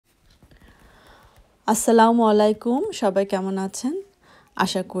আসসালামু আলাইকুম, সবাই কেমন আছেন?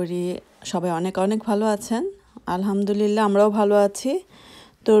 আশা করি সবাই অনেক অনেক ভালো আছেন। আলহামদুলিল্লাহ আমরাও ভালো আছি।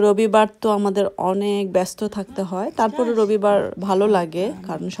 তো রবিবার তো আমাদের অনেক ব্যস্ত থাকতে হয়, তারপরে রবিবার ভালো লাগে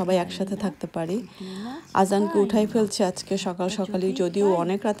কারণ সবাই একসাথে থাকতে পারি। আজানকে উঠাই ফেলছে আজকে সকাল সকালই, যদিও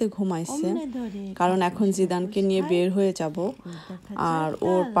অনেক রাতে ঘুমাইছে, কারণ এখন জিদানকে নিয়ে বের হয়ে যাব। আর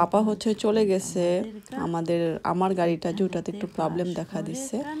ওর পাপা চলে গেছে আমার গাড়িটা যেটাতে একটু প্রবলেম দেখা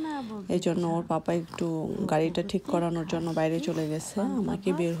দিচ্ছে, এই জন্য ওর পাপা একটু গাড়িটা ঠিক করানোর জন্য বাইরে চলে গেছে, আমাকে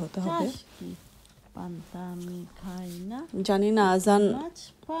বের হতে হবে। জানি না আজান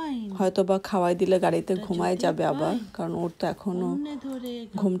হয়তো বা খাওয়াই দিলে গাড়িতে ঘুমায় যাবে আবার, কারণ ওর তো এখনো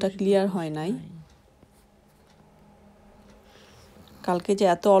ঘুমটা ক্লিয়ার হয় নাই। কালকে যে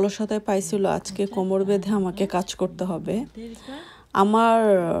এত অলসতায় পাইছিল, আজকে কোমর বেঁধে আমাকে কাজ করতে হবে। আমার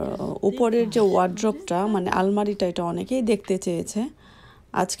উপরের যে ওয়ার্ড্রপটা মানে আলমারিটা, এটা অনেকেই দেখতে চেয়েছে।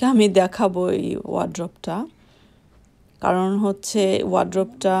 আজকে আমি দেখাবো এই ওয়ার্ড্রপটা, কারণ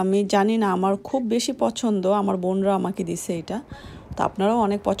ওয়ার্ড্রপটা আমি জানি না, আমার খুব বেশি পছন্দ, আমার বোনরা আমাকে দিছে এটা, তো আপনারাও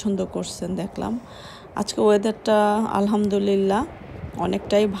অনেক পছন্দ করছেন দেখলাম। আজকে ওয়েদারটা আলহামদুলিল্লাহ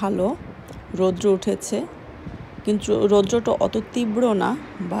অনেকটাই ভালো, রৌদ্র উঠেছে, কিন্তু রৌদ্রটা অত তীব্র না,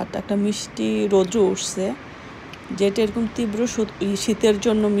 বাট একটা মিষ্টি রৌদ্র উঠছে, যেটা এরকম তীব্র শীতের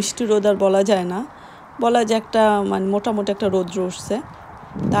জন্য মিষ্টি রোদ আর বলা যায় না, বলা যায় একটা মানে মোটামুটি একটা রৌদ্র উঠছে।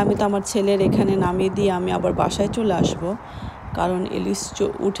 তা আমি তো আমার ছেলের এখানে নামিয়ে দিয়ে আমি আবার বাসায় চলে আসব, কারণ এলিস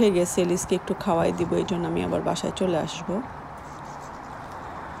উঠে গেছে, এলিসকে একটু খাওয়াই দিব, এই জন্য আমি আবার বাসায় চলে আসব।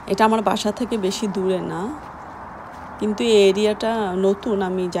 এটা আমার বাসা থেকে বেশি দূরে না, কিন্তু এই এরিয়াটা নতুন,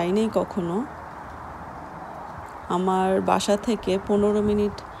 আমি যাইনি কখনো। আমার বাসা থেকে 15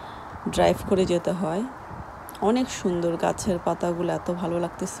 মিনিট ড্রাইভ করে যেতে হয়। অনেক সুন্দর, গাছের পাতাগুলো এত ভালো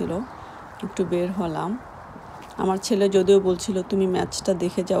লাগতেছিল, একটু বের হলাম। আমার ছেলে যদিও বলছিল তুমি ম্যাচটা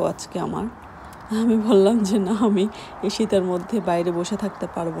দেখে যাও আজকে, আমি বললাম যে না, আমি এই শীতের মধ্যে বাইরে বসে থাকতে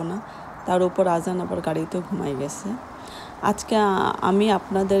পারবো না। তার উপর আজান আবার গাড়িতে ঘুমাই গেছে। আজকে আমি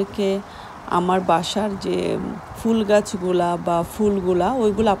আপনাদেরকে আমার বাসার যে ফুল গাছগুলা বা ফুলগুলা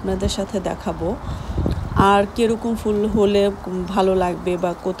ওইগুলো আপনাদের সাথে দেখাবো, আর কীরকম ফুল হলে ভালো লাগবে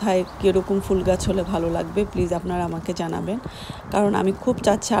বা কোথায় কীরকম ফুল গাছ হলে ভালো লাগবে প্লিজ আপনারা আমাকে জানাবেন, কারণ আমি খুব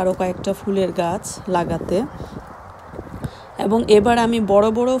চাচ্ছি আরও কয়েকটা ফুলের গাছ লাগাতে। এবং এবার আমি বড়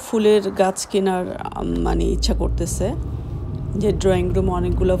বড় ফুলের গাছ কেনার মানে ইচ্ছা করতেছে, যে ড্রয়িং রুমে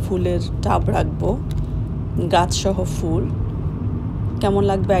অনেকগুলো ফুলের টাব রাখবো, গাছসহ ফুল। কেমন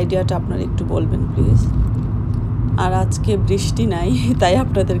লাগবে আইডিয়াটা আপনারা একটু বলবেন প্লিজ। আর আজকে বৃষ্টি নাই, তাই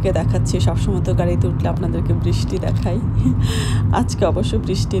আপনাদেরকে দেখাচ্ছি। সবসময় তো গাড়িতে উঠলে আপনাদেরকে বৃষ্টি দেখাই, আজকে অবশ্য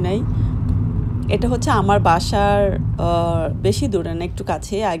বৃষ্টি নাই। এটা আমার বাসার বেশি দূরে না, একটু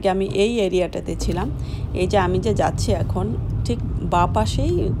কাছে। আগে আমি এই এরিয়াটাতে ছিলাম, এই যে আমি যে যাচ্ছি এখন, ঠিক বাঁ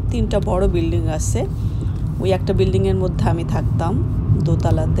পাশেই 3টা বড় বিল্ডিং আছে, ওই একটা বিল্ডিংয়ের মধ্যে আমি থাকতাম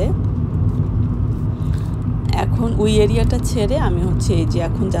দোতলাতে। এখন ওই এরিয়াটা ছেড়ে আমি এই যে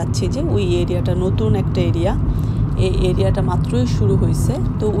এখন যাচ্ছি, যে ওই এরিয়াটা নতুন একটা এরিয়া, এই এরিয়াটা মাত্রই শুরু হয়েছে,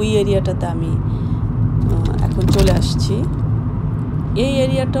 তো ওই এরিয়াটাতে আমি এখন চলে আসছি। এই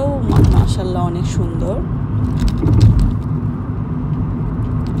এরিয়াটাও মাশাআল্লাহ অনেক সুন্দর।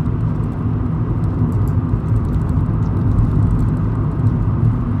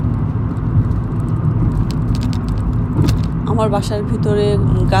 আমার বাসার ভিতরে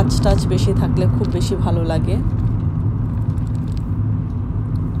গাছ টাছ বেশি থাকলে খুব বেশি ভালো লাগে।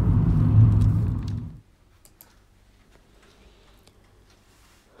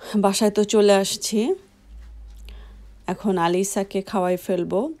 বাসায় তো চলে আসছি, এখন আলিসাকে খাওয়াই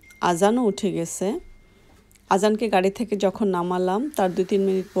ফেলবো। আজানও উঠে গেছে, আজানকে গাড়ি থেকে যখন নামালাম তার 2-3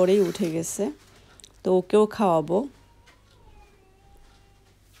 মিনিট পরেই উঠে গেছে, তো ওকেও খাওয়াবো।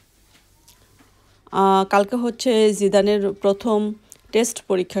 কালকে জিদানের প্রথম টেস্ট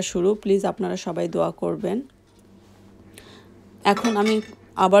পরীক্ষা শুরু, প্লিজ আপনারা সবাই দোয়া করবেন। এখন আমি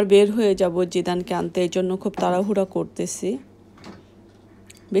আবার বের হয়ে যাব জিদানকে আনতে, এই জন্য খুব তাড়াহুড়া করতেছি,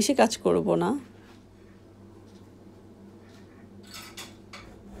 বেশি কাজ করব না।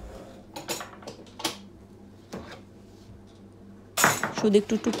 শুধু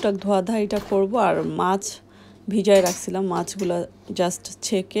একটু টুকটাক ধোয়াধাইটা করব, আর মাছ ভিজায় রাখছিলাম, মাছগুলো জাস্ট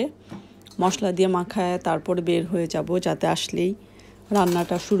ছেঁকে মশলা দিয়ে মাখায় তারপরে বের হয়ে যাব, যাতে আসলেই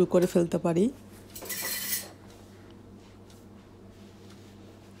রান্নাটা শুরু করে ফেলতে পারি।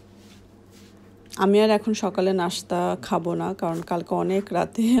 আমি আর এখন সকালে নাস্তা খাবো না, কারণ কালকে অনেক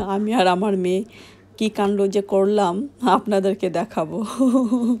রাতে আমি আর আমার মেয়ে কী কাণ্ড যে করলাম আপনাদেরকে দেখাবো,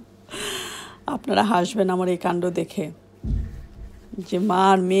 আপনারা হাসবেন আমার এই কাণ্ড দেখে, যে মা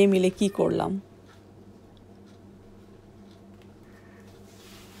আর মেয়ে মিলে কি করলাম।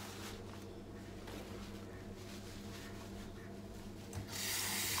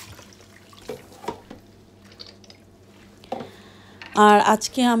 আর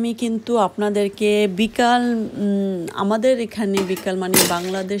আজকে আমি কিন্তু আপনাদেরকে বিকাল আমাদের এখানে বিকাল মানে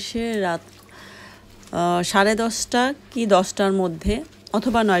বাংলাদেশে রাত 10:30 কি 10টার মধ্যে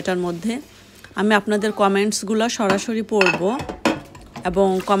অথবা 9টার মধ্যে আমি আপনাদের কমেন্টসগুলো সরাসরি পড়ব এবং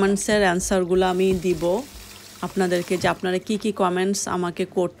কমেন্টসের অ্যান্সারগুলো আমি দিব আপনাদেরকে, যে আপনারা কি কি কমেন্টস আমাকে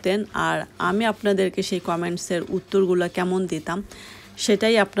করতেন আর আমি আপনাদেরকে সেই কমেন্টসের উত্তরগুলো কেমন দিতাম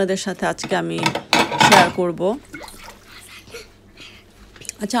সেটাই আপনাদের সাথে আজকে আমি শেয়ার করব।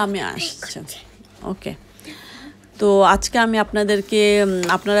 আচ্ছা, আমি আসছি। ওকে, তো আজকে আমি আপনাদেরকে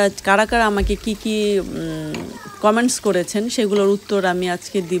আপনারা কারা কারা আমাকে কি কি কমেন্টস করেছেন সেগুলোর উত্তর আমি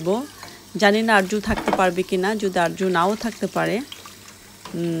আজকে দিব। জানি না আরজু থাকতে পারবে কি না, যদি আরজু নাও থাকতে পারে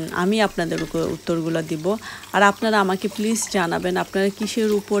আমি আপনাদের উত্তরগুলো দিব। আর আপনারা আমাকে প্লিজ জানাবেন আপনারা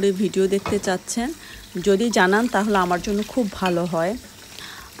কিসের উপরে ভিডিও দেখতে চাচ্ছেন। যদি জানান তাহলে আমার জন্য খুব ভালো হয়।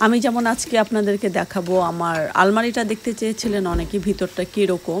 আমি যেমন আজকে আপনাদেরকে দেখাবো, আমার আলমারিটা দেখতে চেয়েছিলেন অনেকে, ভিতরটা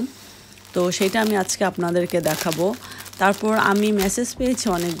কীরকম, তো সেটা আমি আজকে আপনাদেরকে দেখাবো। তারপর আমি মেসেজ পেয়েছি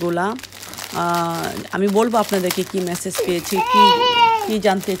অনেকগুলা, আমি বলবো আপনাদেরকে কি মেসেজ পেয়েছি, কি কি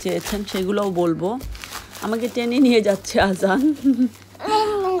জানতে চেয়েছেন সেগুলোও বলবো। আমাকে টেনে নিয়ে যাচ্ছে আজান।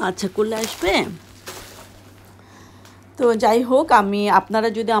 আচ্ছা, করলে আসবে। তো যাই হোক, আপনারা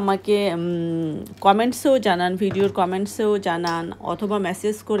যদি আমাকে কমেন্টসেও জানান, ভিডিওর কমেন্টসেও জানান অথবা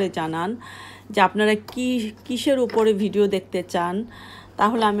মেসেজ করে জানান যে আপনারা কিসের উপরে ভিডিও দেখতে চান,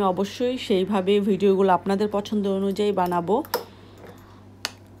 তাহলে আমি অবশ্যই সেইভাবে ভিডিওগুলো আপনাদের পছন্দ অনুযায়ী বানাবো।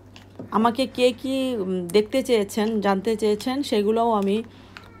 আমাকে কে কি দেখতে চেয়েছেন, জানতে চেয়েছেন সেগুলোও আমি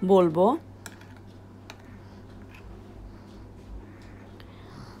বলবো।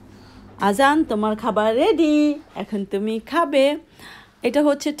 আজান, তোমার খাবার রেডি, এখন তুমি খাবে। এটা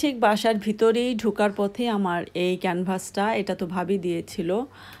হচ্ছে ঠিক বাসার ভিতরেই ঢোকার পথে আমার এই ক্যানভাসটা, এটা তো ভাবি দিয়েছিল।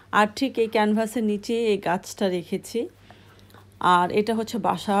 আর ঠিক এই ক্যানভাসের নিচে এই গাছটা রেখেছি। আর এটা হচ্ছে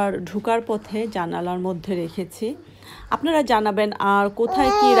বাসার ঢোকার পথে জানালার মধ্যে রেখেছি। আপনারা জানাবেন আর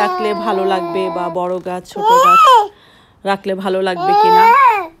কোথায় কি রাখলে ভালো লাগবে, বা বড় গাছ ছোট গাছ রাখলে ভালো লাগবে কিনা।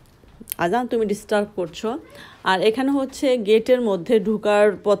 আজান, তুমি ডিস্টার্ব করছো। আর এখানে হচ্ছে গেটের মধ্যে ঢোকার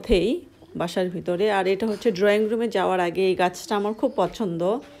পথেই বাসার ভিতরে। আর এটা হচ্ছে ড্রয়িং রুমে যাওয়ার আগে এই গাছটা আমার খুব পছন্দ।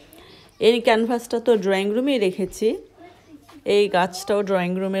 এই ক্যানভাসটা তো ড্রয়িং রুমেই রেখেছি, এই গাছটাও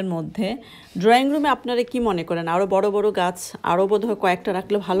ড্রয়িং রুমের মধ্যে। ড্রয়িং রুমে আপনারা কি মনে করেন, আরও বড় বড় গাছ আরও বোধহয় কয়েকটা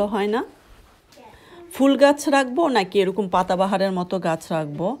রাখলে ভালো হয় না? ফুল গাছ রাখবো নাকি এরকম পাতাবাহারের মতো গাছ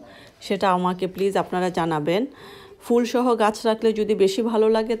রাখবো, সেটা আমাকে প্লিজ আপনারা জানাবেন। ফুলসহ গাছ রাখলে যদি বেশি ভালো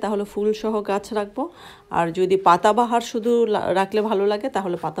লাগে তাহলে ফুলসহ গাছ রাখবো, আর যদি পাতাবাহার শুধু রাখলে ভালো লাগে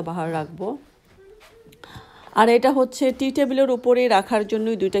তাহলে পাতাবাহার রাখবো। আর এটা হচ্ছে টি টেবিলের উপরেই রাখার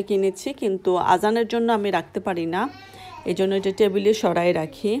জন্যই দুইটা কিনেছি, কিন্তু আজানের জন্য আমি রাখতে পারি না, এই জন্য এটা টেবিলে সরাই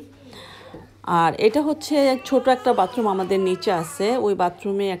রাখি। আর এটা হচ্ছে ছোট একটা বাথরুম আমাদের নিচে আছে, ওই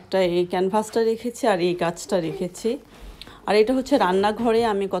বাথরুমে একটা এই ক্যানভাসটা রেখেছি আর এই গাছটা রেখেছি। আর এটা হচ্ছে রান্নাঘরে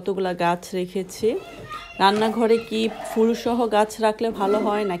আমি কতগুলা গাছ রেখেছি। রান্নাঘরে কি ফুলসহ গাছ রাখলে ভালো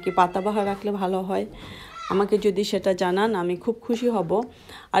হয় নাকি পাতাবাহার রাখলে ভালো হয়, আমাকে যদি সেটা জানান আমি খুব খুশি হব।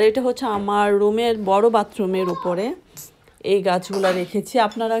 আর এটা হচ্ছে আমার রুমের বড় বাথরুমের উপরে এই গাছগুলো রেখেছি।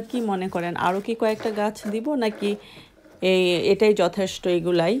 আপনারা কি মনে করেন আরও কি কয়েকটা গাছ দিব নাকি এটাই যথেষ্ট?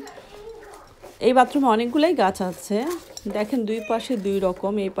 এগুলাই, এই বাথরুমে অনেকগুলাই গাছ আছে, দেখেন দুই পাশে দুই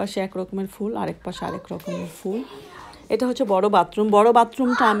রকম, এই পাশে এক রকমের ফুল আরেক পাশে আরেক রকমের ফুল। এটা হচ্ছে বড় বাথরুম। বড়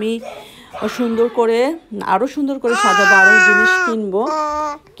বাথরুমটা আমি আরও সুন্দর করে সাজাবো, আরও জিনিস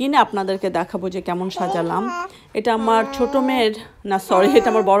কিনে আপনাদেরকে দেখাবো যে কেমন সাজালাম। এটা আমার ছোট মেয়ের এটা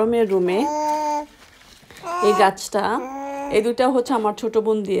আমার বড় মেয়ের রুমে এই গাছটা। এই দুটা হচ্ছে আমার ছোট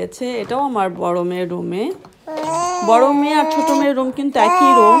বোন দিয়েছে, এটাও আমার বড় মেয়ের রুমে। বড় মেয়ে আর ছোট মেয়ের রুম কিন্তু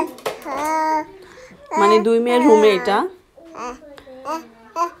একই রুম, মানে দুই মেয়ের রুমে এটা।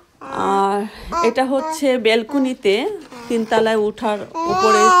 আর এটা হচ্ছে বেলকুনিতে, 3 তলায় ওঠার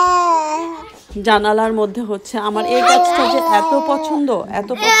উপরে জানালার মধ্যে হচ্ছে আমার এই গাছটা যে এত পছন্দ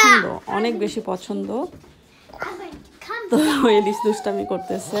অনেক বেশি পছন্দ। তো এলিস দুষ্টামি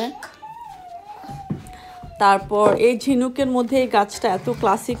করতেছে। তারপর এই ঝিনুকের মধ্যে এই গাছটা এত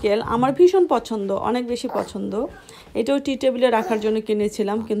ক্লাসিক্যাল, আমার ভীষণ পছন্দ, অনেক বেশি পছন্দ। এটাও টি টেবিলে রাখার জন্য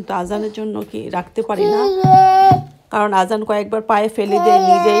কিনেছিলাম, কিন্তু আজানের জন্য কি রাখতে পারি না, কারণ আজান কয়েকবার পায়ে ফেলে দেয়,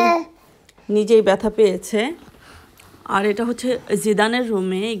 নিজেই ব্যথা পেয়েছে। আর এটা হচ্ছে জিদানের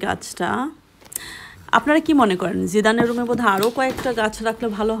রুমে এই গাছটা। আপনারা কি মনে করেন জিদানের রুমে বোধহয় আরও কয়েকটা গাছ রাখলে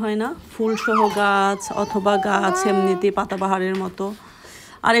ভালো হয় না, ফুলসহ গাছ অথবা গাছ এমনিতে পাতাবাহারের মতো।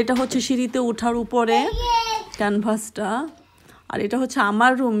 আর এটা হচ্ছে সিঁড়িতে ওঠার উপরে ক্যানভাসটা। আর এটা হচ্ছে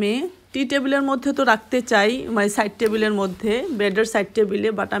আমার রুমে টি টেবিলের মধ্যে তো রাখতে চাই, মানে সাইড টেবিলের মধ্যে, বেডের সাইড টেবিলে,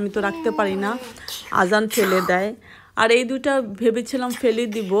 বাট আমি তো রাখতে পারি না, আজান ফেলে দেয়। আর এই দুইটা ভেবেছিলাম ফেলে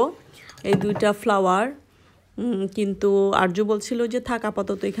দিব, এই দুইটা ফ্লাওয়ার, কিন্তু আর্য বলছিল যে থাক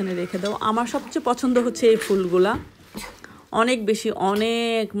আপাতত এখানে রেখে দাও। আমার সবচেয়ে পছন্দ হচ্ছে এই ফুলগুলা, অনেক বেশি,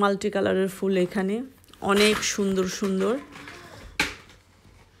 অনেক মাল্টি কালারের ফুল এখানে, অনেক সুন্দর সুন্দর।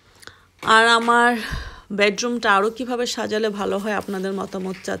 আর আমার বেডরুমটা আরও কীভাবে সাজালে ভালো হয় আপনাদের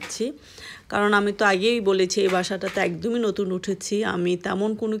মতামত চাচ্ছি, কারণ আমি তো আগেই বলেছি এই বাসাটাতে একদমই নতুন উঠেছি, আমি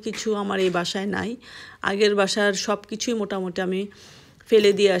তেমন কোনো কিছু আমার এই বাসায় নাই, আগের বাসার সব কিছুই মোটামুটি আমি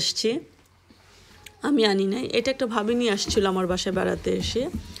ফেলে দিয়ে আসছি, আমি আনি নাই। এটা একটা ভাবি নিয়ে আসছিল আমার বাসায় বেড়াতে এসে,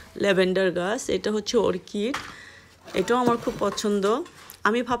 ল্যাভেন্ডার গাছ, এটা হচ্ছে অর্কিড, এটাও আমার খুব পছন্দ।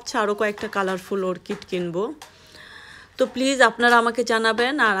 আমি ভাবছি আরও কয়েকটা কালারফুল অর্কিড কিনবো। তো প্লিজ আপনারা আমাকে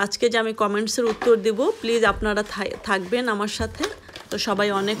জানাবেন, আর আজকে যে আমি কমেন্টসের উত্তর দেব, প্লিজ আপনারা থাকবেন আমার সাথে। তো সবাই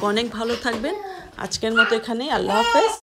অনেক অনেক ভালো থাকবেন। আজকের মতো এখানেই, আল্লাহ হাফেজ।